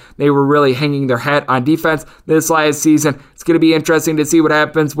team that they were really hanging their hat on defense this last season. It's going to be interesting to see what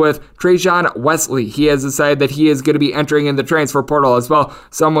happens with Trajan Wesley. He has decided that he is going to be entering in the transfer portal as well.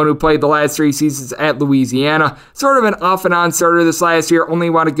 Someone who played the last 3 seasons at Louisiana. Sort of an off and on starter this last year,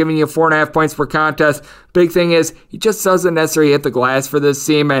 only wound up giving you 4.5 points per contest. Big thing is, he just doesn't necessarily hit the glass for this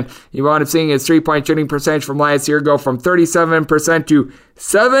team, and you wound up seeing his 3-point shooting percentage from last year go from 37% to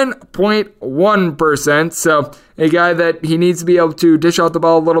 7.1%. So a guy that he needs to be able to dish out the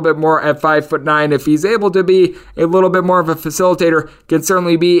ball a little bit more at 5'9". If he's able to be a little bit more of a facilitator, can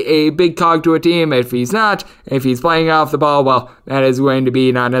certainly be a big cog to a team. If he's not, if he's playing off the ball, well, that is going to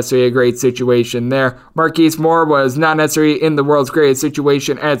be not necessarily a great situation there. Marquise Moore was not necessarily in the world's greatest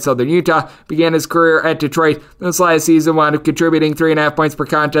situation at Southern Utah. Began his career at Detroit. This last season wound up contributing 3.5 points per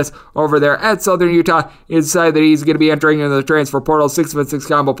contest over there at Southern Utah. He decided that he's going to be entering into the transfer portal. 6'6"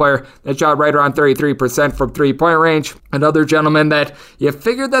 combo player that shot right around 33% from 3-point range. Another gentleman that you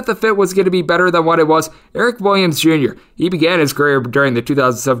figured that the fit was going to be better than what it was, Eric Williams Jr. He began his career during the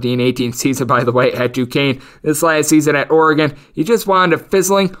 2017-18 season, by the way, at Duquesne. This last season at Oregon, he just wound up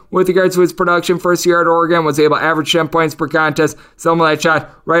fizzling with regards to his production. First year at Oregon, was able to average 10 points per contest. Someone that shot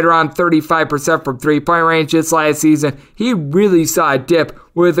right around 35% from 3-point range. This last season, he really saw a dip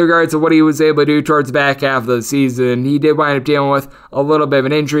with regards to what he was able to do towards the back half of the season. He did wind up dealing with a little bit of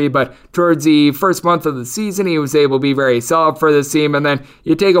an injury, but towards the first month of the season, he was able to be very solid for this team. And then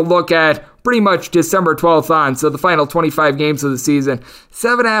you take a look at pretty much December 12th on, so the final 25 games of the season.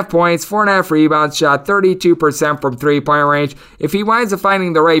 7.5 points, 4.5 rebounds, shot 32% from 3-point range. If he winds up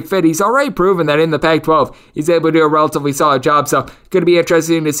finding the right fit, he's already proven that in the Pac-12, he's able to do a relatively solid job, so going to be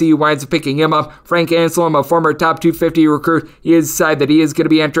interesting to see who winds up picking him up. Frank Anselm, a former top 250 recruit, he has decided that he is going to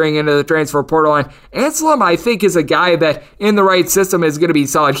be entering into the transfer portal, and Anselm, I think, is a guy that in the right system is going to be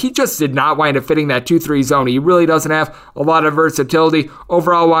solid. He just did not wind up fitting that 2-3 zone. He really doesn't have a lot of versatility.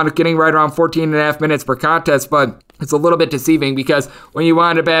 Overall, wound up getting right around 14.5 minutes per contest, but it's a little bit deceiving because when you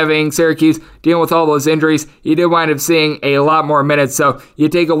wind up having Syracuse dealing with all those injuries, you did wind up seeing a lot more minutes. So you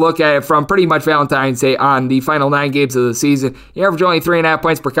take a look at it from pretty much Valentine's Day on the final 9 games of the season. He averaged only 3.5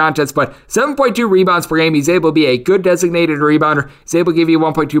 points per contest, but 7.2 rebounds per game. He's able to be a good designated rebounder. He's able to give you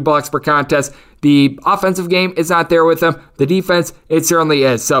 1.2 blocks per contest. The offensive game is not there with him. The defense, it certainly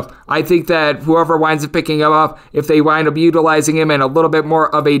is. So I think that whoever winds up picking him up, if they wind up utilizing him in a little bit more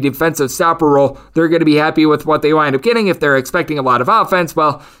of a defensive stopper role, they're going to be happy with what they wind up getting. If they're expecting a lot of offense,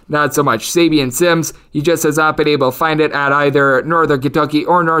 well, not so much. Sabian Sims, he just has not been able to find it at either Northern Kentucky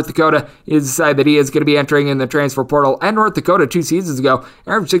or North Dakota. He has decided that he is going to be entering in the transfer portal at North Dakota 2 seasons ago.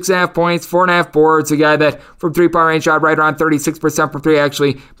 Averaged 6.5 points, 4.5 boards. A guy that from 3-point range shot right around 36% from 3.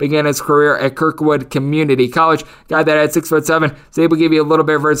 Actually began his career at Kirkwood Community College. Guy that at 6'7" is able to give you a little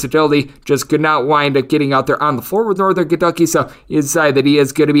bit of versatility. Just could not wind up getting out there on the floor with Northern Kentucky. So he has decided that he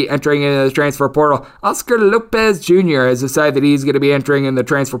is going to be entering into the transfer portal. Oscar Lopez Jr. has decided that he's going to be entering in the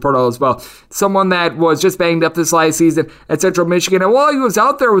transfer portal as well. Someone that was just banged up this last season at Central Michigan, and while he was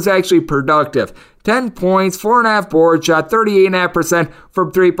out there, was actually productive. 10 points, 4.5 boards, shot 38.5%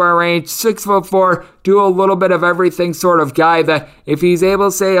 from 3-point range, 6'4", do a little bit of everything sort of guy that if he's able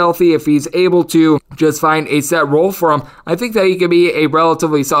to stay healthy, if he's able to just find a set role for him, I think that he could be a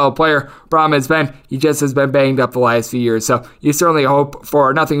relatively solid player. Problem has been, he just has been banged up the last few years, so you certainly hope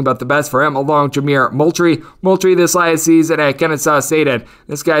for nothing but the best for him, along Jameer Moultrie. Moultrie this last season at Kennesaw State, and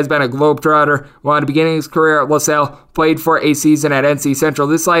this guy's been a globetrotter. While beginning his career at LaSalle, played for a season at NC Central.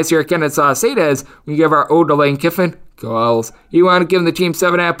 This last year at Kennesaw State, as we give our ode to Lane Kiffin. Go Owls. He wound up giving the team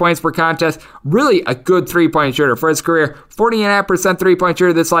 7.5 points per contest. Really a good 3-point shooter for his career. 40.5% 3-point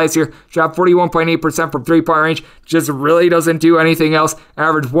shooter this last year. Shot 41.8% from 3-point range. Just really doesn't do anything else.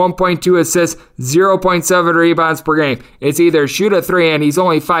 Averaged 1.2 assists, 0.7 rebounds per game. It's either shoot a 3 and he's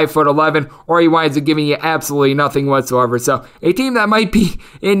only 5'11", or he winds up giving you absolutely nothing whatsoever. So a team that might be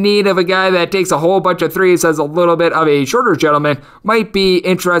in need of a guy that takes a whole bunch of threes as a little bit of a shorter gentleman might be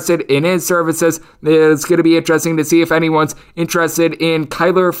interested in his services. It's going to be interesting to see if anyone's interested in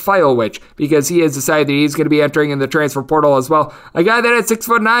Kyler Filewich, because he has decided that he's going to be entering in the transfer portal as well. A guy that at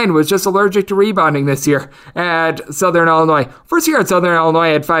 6'9" was just allergic to rebounding this year at Southern Illinois. First year at Southern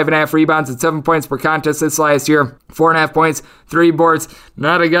Illinois had 5.5 rebounds and 7 points per contest this last year. 4.5 points, 3 boards.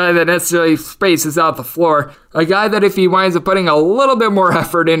 Not a guy that necessarily spaces out the floor. A guy that if he winds up putting a little bit more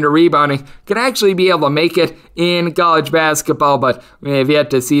effort into rebounding, can actually be able to make it in college basketball, but we have yet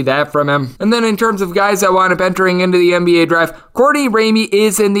to see that from him. And then in terms of guys that wind up entering into the NBA draft, Courtney Ramey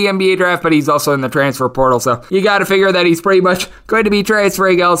is in the NBA draft, but he's also in the transfer portal, so you got to figure that he's pretty much going to be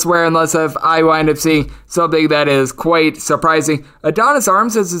transferring elsewhere unless if I wind up seeing something that is quite surprising. Adonis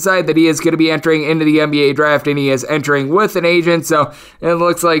Arms has decided that he is going to be entering into the NBA draft, and he is entering with an agent, so it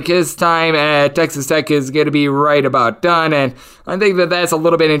looks like his time at Texas Tech is going to be right about done, and I think that that's a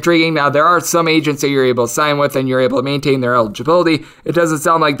little bit intriguing. Now, there are some agents that you're able to sign with and you're able to maintain their eligibility. It doesn't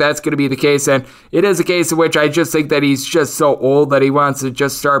sound like that's going to be the case, and it is a case in which I just think that he's just so old that he wants to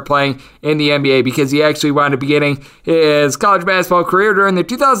just start playing in the NBA because he actually wound up beginning his college basketball career during the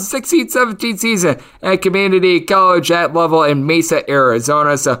 2016-17 season at Community College at level in Mesa,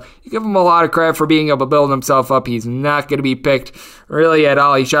 Arizona, so you give him a lot of credit for being able to build himself up. He's not going to be picked really at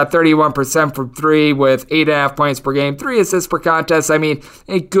all. He shot 31% from 3 with 8.5 points per game, 3 assists per contest. I mean,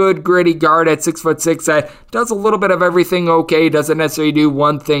 a good gritty guard at 6'6" that does a little bit of everything okay, doesn't necessarily do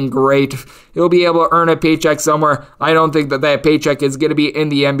one thing great. He'll be able to earn a paycheck somewhere. I don't think that paycheck is going to be in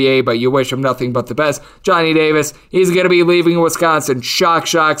the NBA, but you wish him nothing but the best. Johnny Davis, he's going to be leaving Wisconsin. Shock,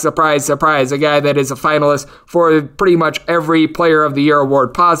 shock, surprise, surprise. A guy that is a finalist for pretty much every Player of the Year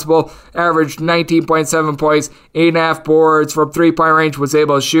award possible. Averaged 19.7 points, 8.5 boards from 3-point range, was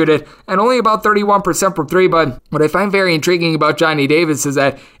able to shoot it, and only about 31% from 3. But what I find very intriguing about Johnny Davis is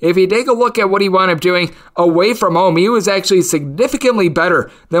that if you take a look at what he wound up doing away from home, he was actually significantly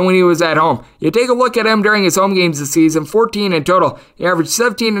better than when he was at home. You take a look at him during his home games this season, 14 in total. He averaged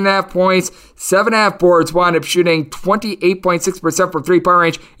 17.5 points, 7.5 boards, wound up shooting 28.6% from 3-point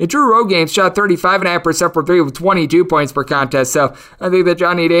range. In true road games, shot 35.5% from 3 with 22 points per contest. So I think that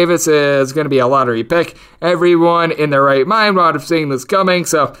Johnny Davis is going to be a lottery pick. Everyone in their right mind wound up seeing this coming,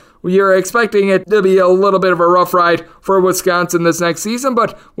 so you're expecting it to be a little bit of a rough ride for Wisconsin this next season,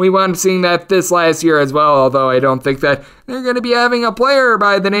 but we wound up seeing that this last year as well, although I don't think that they're going to be having a player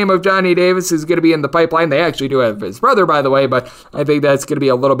by the name of Johnny Davis who's going to be in the pipeline. They actually do have his brother, by the way, but I think that's going to be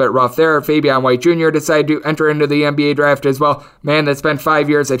a little bit rough there. Fabian White Jr. decided to enter into the NBA draft as well. Man that spent 5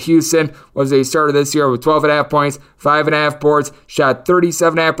 years at Houston, was a starter this year with 12.5 points, 5.5 boards, shot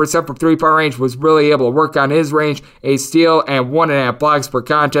 37.5% from 3-point range, was really able to work on his range, a steal and 1.5 blocks per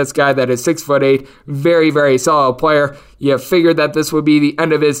contest. Guy that is 6'8", very, very solid player. You figured that this would be the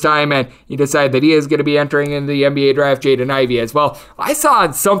end of his time, and you decide that he is going to be entering into the NBA draft. Jaden Ivey as well. I saw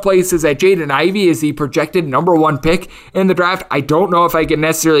in some places that Jaden Ivey is the projected number 1 pick in the draft. I don't know if I can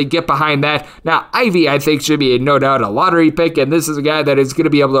necessarily get behind that. Now, Ivey, I think, should be no doubt a lottery pick, and this is a guy that is going to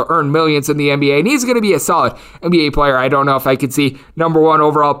be able to earn millions in the NBA, and he's going to be a solid NBA player. I don't know if I could see number 1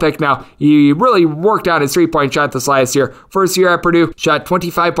 overall pick. Now, he really worked on his 3-point shot this last year. First year at Purdue, shot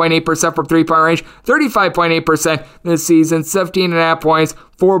 25.8% from 3-point range, 35.8% this season, 17.5 points,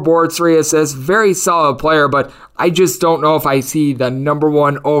 4 boards, 3 assists, very solid player, but I just don't know if I see the number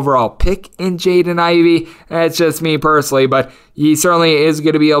 1 overall pick in Jaden Ivey. That's just me personally, but he certainly is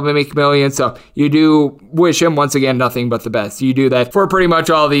going to be able to make millions, so you do wish him, once again, nothing but the best. You do that for pretty much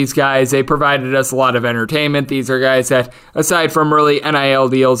all these guys. They provided us a lot of entertainment. These are guys that, aside from really NIL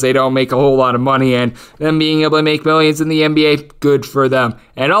deals, they don't make a whole lot of money, and them being able to make millions in the NBA, good for them.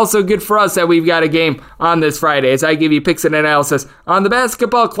 And also good for us that we've got a game on this Friday as I give you picks and analysis on the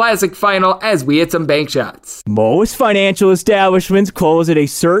Basketball Classic Final as we hit some bank shots. Most financial establishments close at a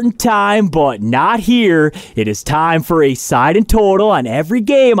certain time, but not here. It is time for a side and total on every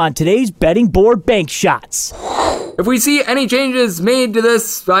game on today's betting board bank shots. If we see any changes made to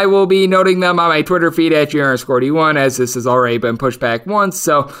this, I will be noting them on my Twitter feed at @JR_D1, as this has already been pushed back once.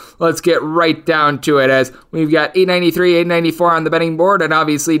 So let's get right down to it, as we've got 893, 894 on the betting board, and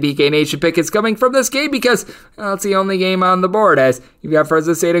obviously DK Nation pick is coming from this game because it's the only game on the board, as you've got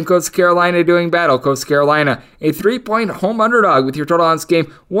Fresno State and Coastal Carolina doing battle. Coastal Carolina, a 3-point home underdog with your total on this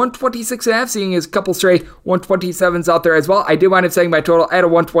game, 126.5, seeing his couple straight 127s out there as well. I did wind up setting my total at a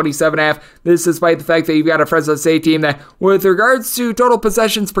 127.5. This despite the fact that you've got a Fresno State team that, with regards to total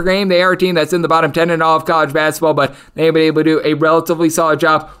possessions per game, they are a team that's in the bottom 10 in all of college basketball, but they've been able to do a relatively solid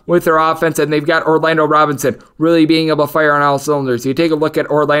job with their offense, and they've got Orlando Robinson really being able to fire on all cylinders. You take a look at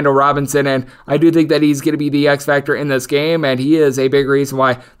Orlando Robinson, and I do think that he's going to be the X factor in this game, and he is a big reason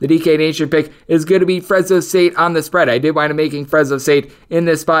why the DK Nation pick is going to be Fresno State on the spread. I did wind up making Fresno State in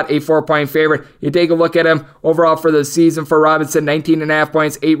this spot a 4-point favorite. You take a look at him overall for the season for Robinson, 19.5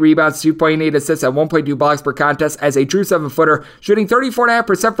 points, 8 rebounds, 2.8 assists, at 1.2 blocks per contest, as a true 7-footer, shooting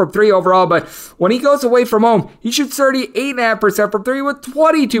 34.5% from 3 overall, but when he goes away from home, he shoots 38.5% from 3 with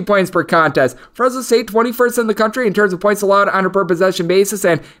 22 points per contest. Fresno State 21st in the country in terms of points allowed on a per possession basis,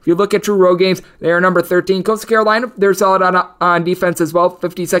 and if you look at true road games, they are number 13. Coastal Carolina, they're solid on defense as well,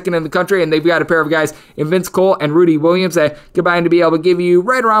 52nd in the country, and they've got a pair of guys in Vince Cole and Rudy Williams that combine to be able to give you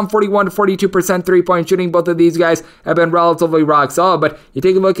right around 41 to 42% three-point shooting. Both of these guys have been relatively rock solid, but you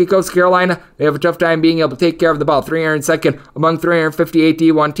take a look at Coastal Carolina, they have a tough time being able to take care of the ball. 302nd among 358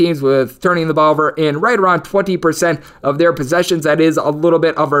 D1 teams, with turning the ball over in right around 20% of their possessions. That is a little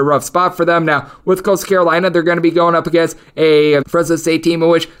bit of a rough spot for them. Now, with Coastal Carolina, they're going to be going up against a Fresno State team in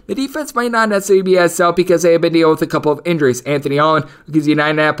which the defense might not necessarily be as stout because they have been dealing with a couple of injuries. Anthony Allen, who gives you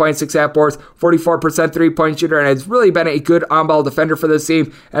 9.5 points, 6.5 boards, 44% three-point shooter, and has really been a good on-ball defender for this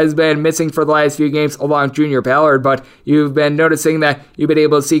team, has been missing for the last few games along Junior Ballard, but you've been noticing that you've been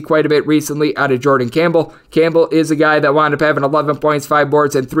able to see quite a bit recently out of Jordan Campbell. Campbell is a guy that wound up having 11 points, 5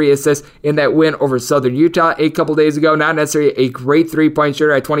 boards, and 3 assists in that win over Southern Utah a couple days ago. Not necessarily a great three-point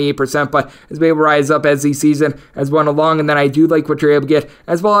shooter at 28%, but has been able to rise up as the season has went along, and then I do like what you're able to get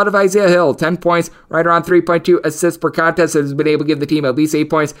as well out of Isaiah Hill. 10 points, right around 3.2 assists per contest, has been able to give the team at least 8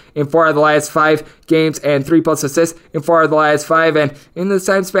 points in 4 of the last 5 games and 3+ assists in 4 of the last 5, and in this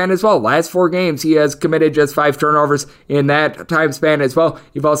time span as well, last 4 games, he has committed just 5 turnovers in that time span as well.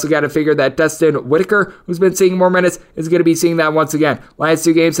 You've also got to figure that Destin Whitaker, who's been seeing more minutes, is going to be seeing that once again. Last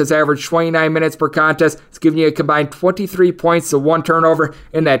 2 games has averaged 29 minutes per contest. It's giving you a combined 23 points to 1 turnover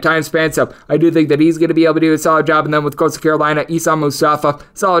in that time span, so I do think that he's going to be able to do a solid job. And then with Coastal Carolina, Isam Mustafa,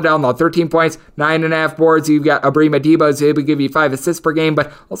 solid down low, 13 points, 9.5 boards. You've got Abri Madiba, who's able to give you 5 assists per game,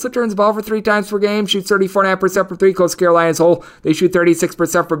 but also turns the ball over 3 times per game, shoots 34.5% from 3. Coastal Carolina's whole, they shoot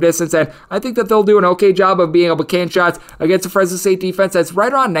 36% from distance, and I think that they'll do an okay job of being able to can shots against the Fresno State defense that's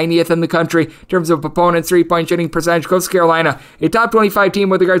right around 90th in the country in terms of opponents' three-point shooting percentage. Coastal Carolina, a top 25 team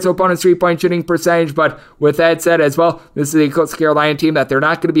with regards to opponents' three-point shooting percentage, but with that said as well, this is a Coastal Carolina team that they're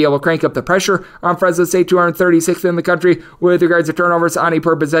not going to be able to crank up the pressure on Fresno State, 236th in the country with regards to turnovers on a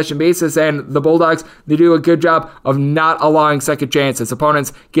per possession basis, and the Bulldogs, they do a good job of not allowing second chances.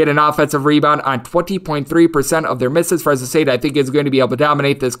 Opponents get an offensive rebound on 20.3% of their misses. Fresno State, I think, is going to be able to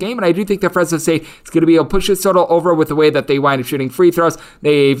dominate this game, and I do think that Fresno State is going to be able to push this total over with the way that they wind up shooting free throws.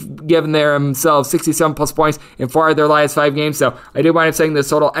 They've given themselves 67 plus points in 4 of their last 5 games, so I did wind up saying this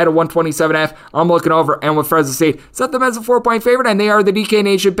total at a 127.5. I'm looking over, and with Fresno State, set them as a 4-point favorite, and they are the DK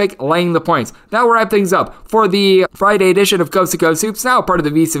Nation pick, laying the points. That will wrap things up for the Friday edition of Coast to Coast Hoops, now part of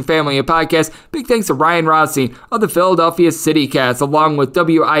the VSiN Family Podcast. Big thanks to Ryan Rothstein of the Philadelphia City Cast, along with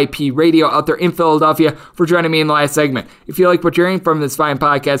WIP Radio out there in Philadelphia, for joining me in the last segment. If you like what you're hearing from this fine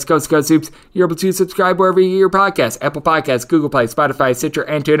podcast, Coast to Coast Hoops, you're able to subscribe wherever you get your podcasts: Apple Podcasts, Google Play, Spotify, Stitcher,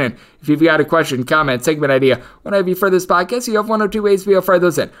 and TuneIn. If you've got a question, comment, segment idea, what have you for this podcast, you have one of 2 ways to be able to fire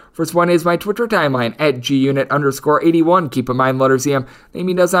those in. First one is my Twitter timeline at @GUnit_81. Keep in mind, letters CM,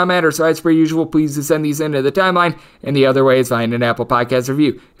 naming does not matter, so as per usual, please do send these into the timeline. And the other way is find an Apple Podcast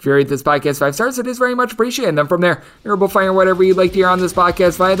review. If you rate this podcast 5 stars, it is very much appreciated. And then from there, you're able to find whatever you'd like to hear on this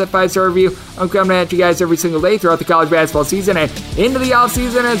podcast via that 5-star review. I'm coming at you guys every single day throughout the college basketball season and into the off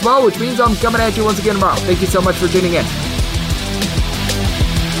season as well, which means I'm coming at you once again tomorrow. Thank you so much for tuning in.